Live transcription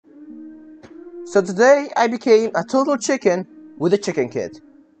So today I became a total chicken with a chicken kit.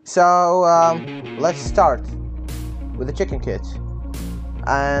 So let's start with the chicken kit.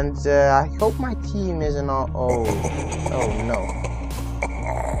 And I hope my team isn't all. Oh no.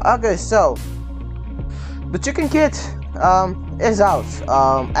 Okay, so the chicken kit is out,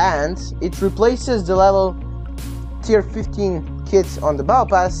 and it replaces the level tier 15 kits on the battle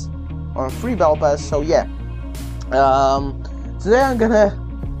pass, on free battle pass. So yeah, today I'm gonna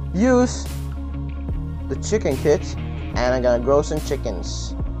use the chicken kit, and I'm gonna grow some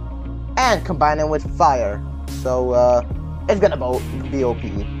chickens and combine them with fire. So it's gonna be OP.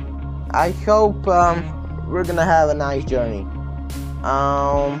 I hope we're gonna have a nice journey.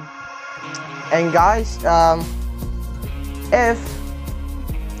 And guys, if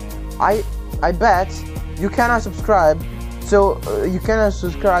I bet you cannot subscribe, so you cannot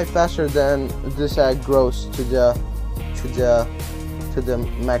subscribe faster than this grows to the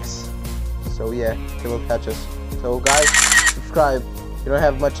max. So yeah, it will catch us. So guys, subscribe. You don't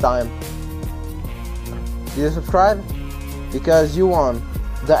have much time. Did you subscribe? Because you won.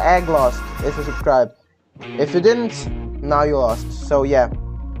 The egg lost if you subscribe. If you didn't, now you lost. So yeah.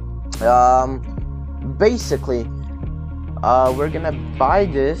 Basically, we're gonna buy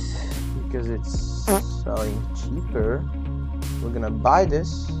this because it's selling cheaper. We're gonna buy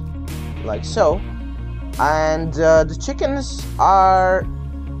this like so, and the chickens are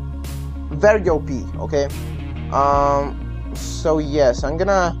very OP. Okay. So yes, I'm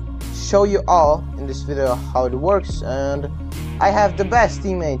gonna show you all in this video how it works, and I have the best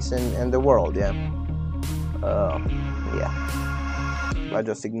teammates in the world. Yeah. Yeah. I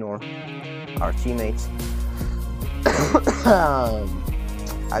just ignore our teammates.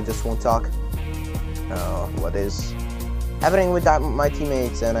 I just won't talk. What is happening with my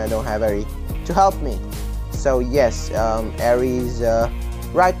teammates, and I don't have Ari to help me. So yes, Ari's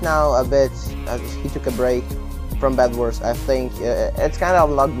right now a bit. He took a break from Bedwars. I think it's kind of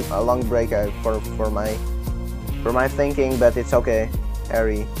a long break for my thinking, but it's okay.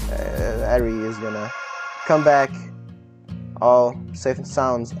 Ari is gonna come back all safe and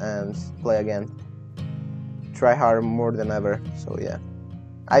sound and play again. Try hard more than ever. So yeah,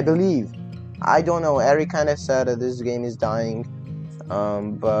 I believe. I don't know. Ari kind of said that this game is dying,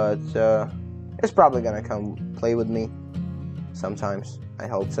 but it's probably gonna come play with me sometimes. I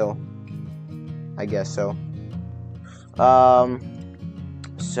hope so. I guess so.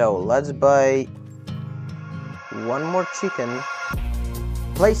 So let's buy one more chicken,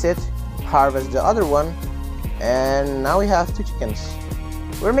 place it, harvest the other one, and now we have 2 chickens.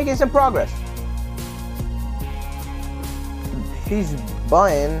 We're making some progress. He's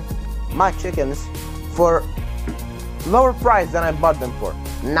buying my chickens for lower price than I bought them for.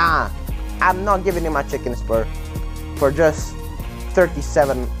 Nah, I'm not giving you my chickens for just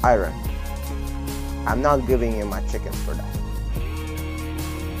 37 iron. I'm not giving you my chickens for that.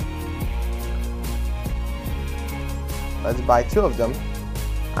 Let's buy 2 of them.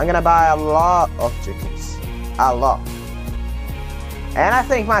 I'm gonna buy a lot of chickens. A lot. And I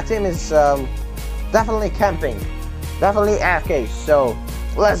think my team is definitely camping. Definitely AFK. So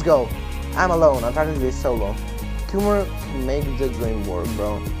let's go. I'm alone. I'm trying to do this solo. Teamwork makes the dream work,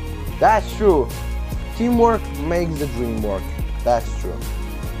 bro. That's true. Teamwork makes the dream work. That's true.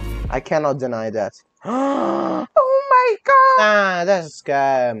 I cannot deny that. Oh my god! Nah, that's a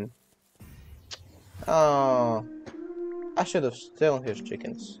scam. Oh, I should have stolen his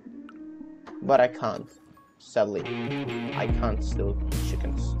chickens, but I can't. Sadly, I can't steal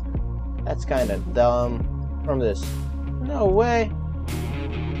chickens. That's kind of dumb. From this, no way.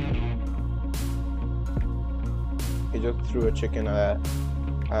 He just threw a chicken at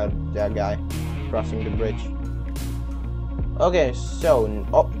that guy crossing the bridge. Okay, so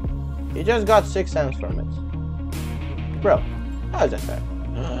he just got 6 cents from it. Bro, how is that fair?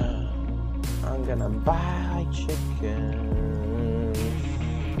 I'm gonna buy chickens.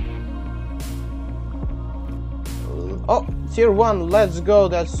 Oh, tier 1, let's go.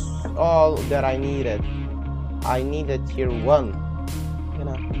 That's all that I needed. I needed tier 1. I'm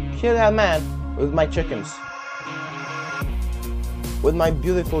gonna kill that man with my chickens. With my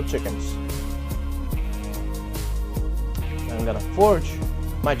beautiful chickens. I'm gonna forge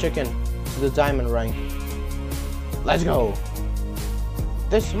my chicken to the diamond rank. Let's go.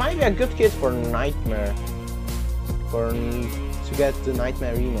 This might be a good kit for nightmare, to get the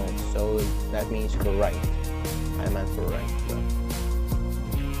nightmare emote. So that means for rank. I meant for rank. So.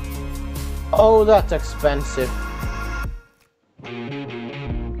 Oh, that's expensive.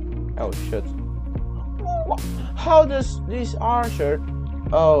 Oh shit. How does this archer?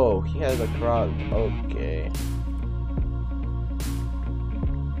 Oh, he has a crowd. Okay.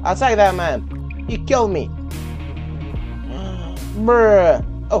 Attack that man. He killed me. Bruh.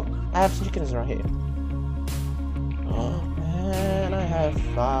 Oh, I have some chickens right here. And I have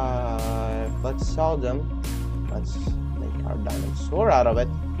 5. Let's sell them. Let's make our diamond sword out of it.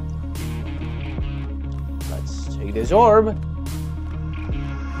 Let's take this orb.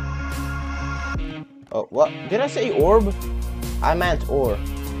 Oh, what? Did I say orb? I meant ore.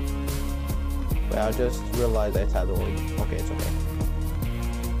 Well, I just realized I had orb. Okay, it's okay.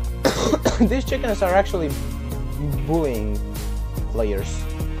 These chickens are actually bullying players.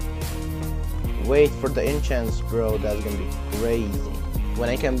 Wait for the enchants, bro. That's gonna be crazy. When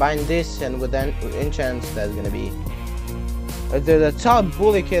I combine this and with enchants, that's gonna be the top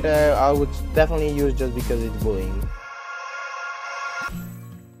bully kit. I would definitely use just because it's bullying.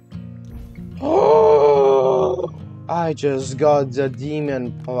 Oh! I just got the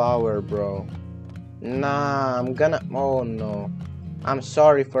demon power, bro. Nah, I'm gonna. Oh no. I'm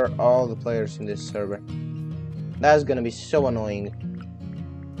sorry for all the players in this server. That's gonna be so annoying.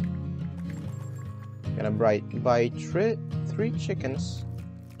 Gonna buy 3 chickens.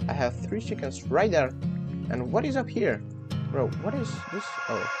 I have 3 chickens right there. And what is up here? Bro, what is this?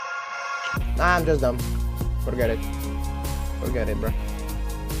 Oh. Nah, I'm just dumb. Forget it. Forget it, bro.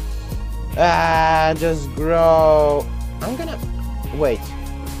 Ah, just grow. I'm gonna... Wait.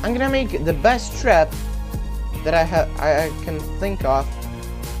 I'm gonna make the best trap that I can think of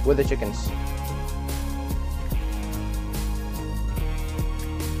with the chickens.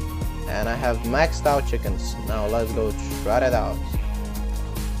 And I have maxed out chickens. Now let's go try it out.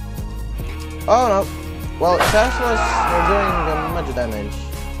 Oh no. Well, Teslas are doing much damage.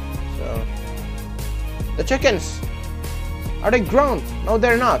 So the chickens, are they grown? No,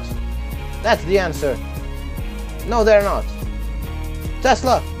 they're not. That's the answer. No, they're not.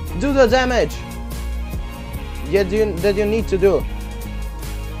 Tesla, do the damage that you need to do.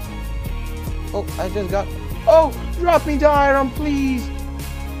 Oh, I just got... Oh, drop me the iron, please.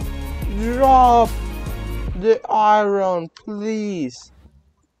 Drop the iron, please.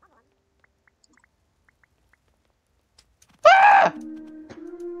 Ah!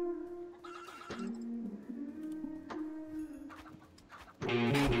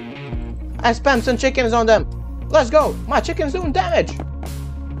 I spammed some chickens on them. Let's go. My chicken's doing damage.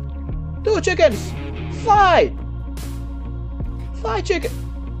 2 chickens. Fly. Fly chicken.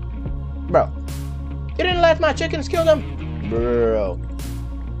 Bro. You didn't let my chickens kill them? Bro.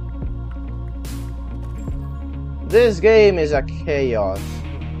 This game is a chaos.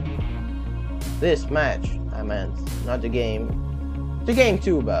 This match, I meant. Not the game. The game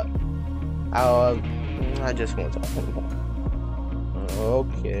too, but... I just won't talk anymore.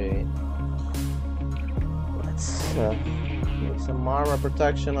 Okay. Let's make some armor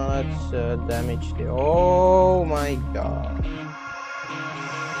protection on it. Damage the... Oh my god.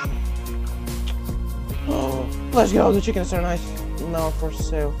 Oh, let's go. The chickens are nice. Now for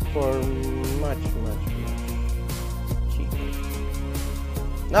sale for much cheaper.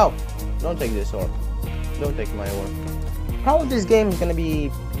 No, don't take this orb. Don't take my orb. Probably this game is gonna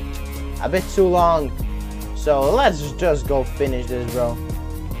be a bit too long. So let's just go finish this, bro.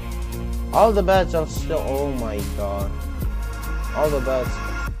 All the beds are still... Oh my god. All the beds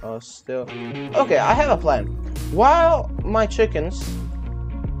are still... Okay, I have a plan. While my chickens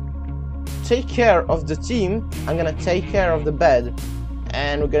take care of the team, I'm gonna take care of the bed.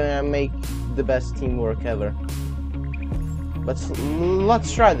 And we're gonna make the best teamwork ever.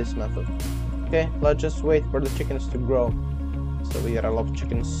 Let's try this method. Okay, let's just wait for the chickens to grow. So we got a lot of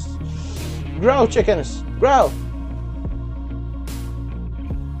chickens. Grow, chickens! Grow!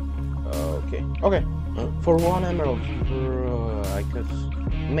 Okay, okay. For 1 emerald, bro, I could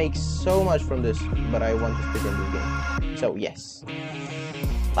make so much from this, but I want to speed run this game. So yes,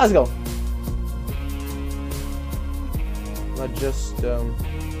 let's go. Let's just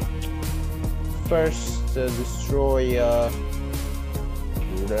first destroy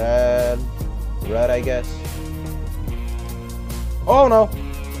red, I guess. Oh no!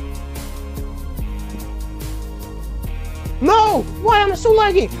 No! Why am I so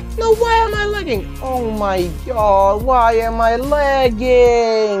lagging? No, why am I lagging? Oh my god, why am I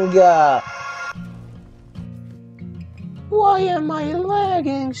lagging? Why am I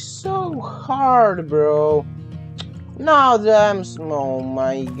lagging so hard, bro? Now damn, oh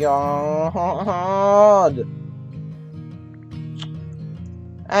my god.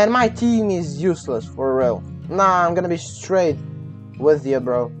 And my team is useless, for real. Nah, I'm gonna be straight with you,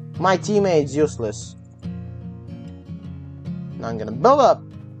 bro. My teammate's useless. Now I'm gonna build up.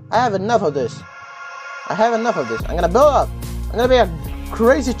 I have enough of this. I have enough of this. I'm gonna build up. I'm gonna be a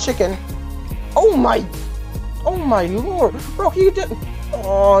crazy chicken. Oh my lord, bro!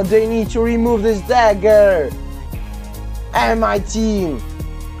 Oh, they need to remove this dagger. And my team.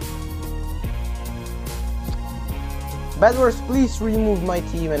 Bedwars, please remove my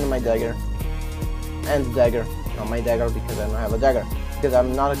team and my dagger. And the dagger. Not my dagger because I don't have a dagger. Because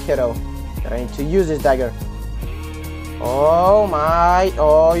I'm not a kiddo. I need to use this dagger. Oh my.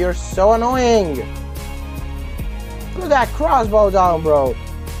 Oh, you're so annoying. Put that crossbow down, bro.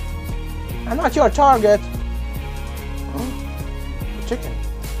 I'm not your target. The chicken.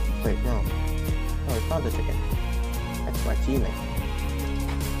 Wait, no. No, it's not the chicken. That's my teammate.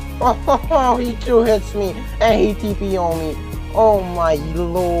 Oh, he two hits me and he TP on me. Oh my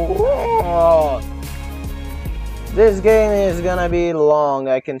lord. This game is gonna be long,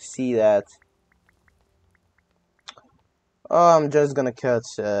 I can see that. Oh, I'm just gonna cut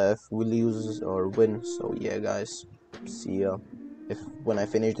if we lose or win. So yeah, guys, see ya when I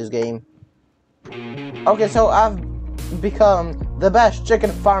finish this game. Okay, so I've become the best chicken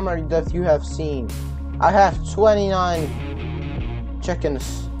farmer that you have seen. I have 29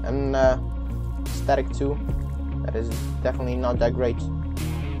 chickens and static 2. That is definitely not that great.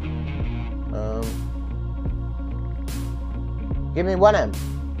 Give me 1 M.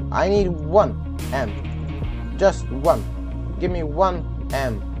 I need 1 M. Just 1. Give me 1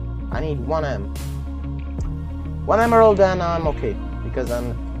 M. I need 1 M. 1 emerald and I'm okay. Because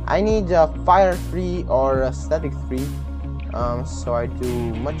I need a fire 3 or a static 3. So I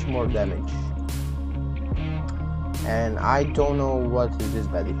do much more damage. And I don't know what is this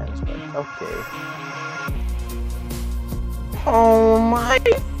bad defense, but okay. Oh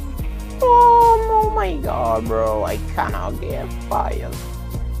my god, bro, I cannot get fire.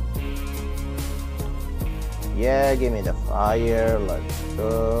 Yeah, give me the fire, let's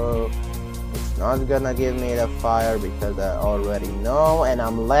go. It's not gonna give me the fire because I already know, and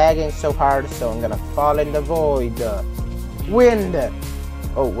I'm lagging so hard, so I'm gonna fall in the void. Wind!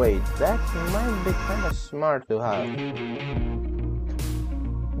 Oh wait, that might be kinda smart to have.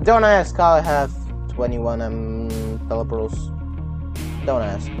 Don't ask how I have 21 teleportals. Don't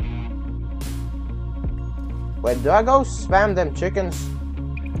ask. Wait, do I go spam them chickens?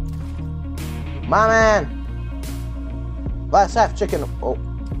 My man! Let's have chicken. Oh.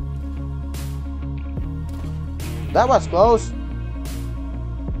 That was close.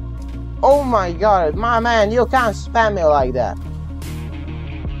 Oh my god, my man, you can't spam me like that.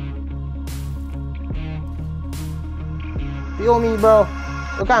 Feel me, bro?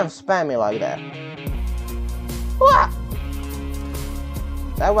 You can't spam me like that. What?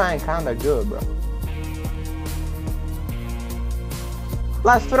 That went kinda good, bro.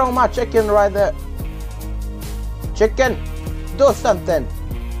 Let's throw my chicken right there. Chicken, do something.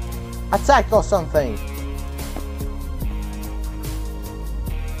 Attack or something.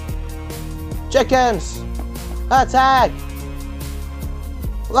 Chickens, attack.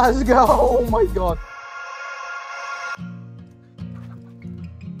 Let's go. Oh my god.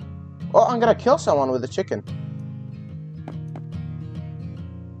 Oh, I'm gonna kill someone with a chicken.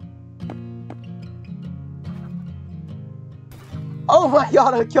 Oh my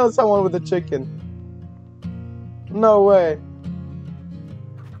god, I killed someone with a chicken. No way.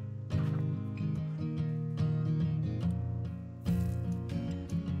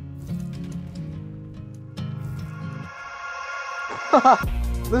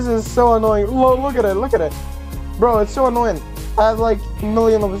 This is so annoying. Look at it, look at it. Bro, it's so annoying. I have like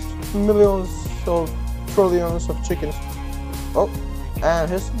millions of trillions of chickens. Oh, and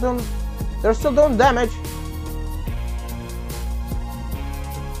they're still doing damage.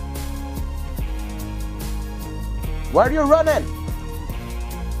 Where are you running?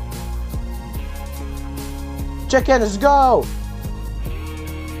 Chickens, go!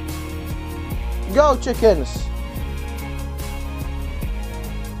 Go, chickens!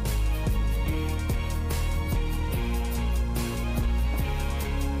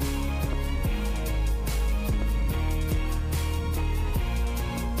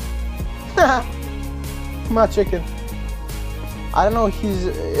 My chicken. I don't know.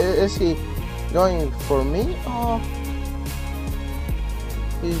 Is he going for me or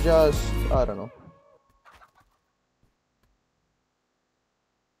he's just, I don't know.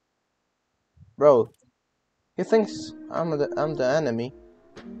 Bro, he thinks I'm the enemy.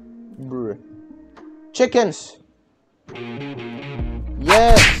 Bruh. Chickens.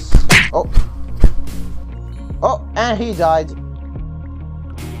 Yes. Oh. Oh, and he died.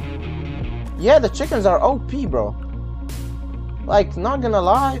 Yeah, the chickens are OP, bro. Like, not gonna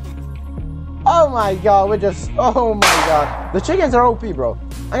lie. Oh my god, oh my god. The chickens are OP, bro.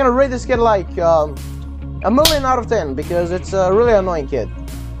 I'm gonna rate this kid like 1,000,000 out of 10 because it's a really annoying kid.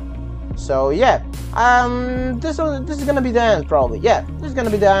 So yeah, this is gonna be the end probably. Yeah, this is gonna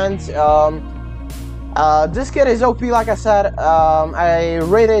be the end. This kid is OP, like I said. I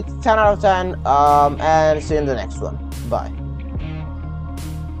rate it 10 out of 10. And see you in the next one. Bye.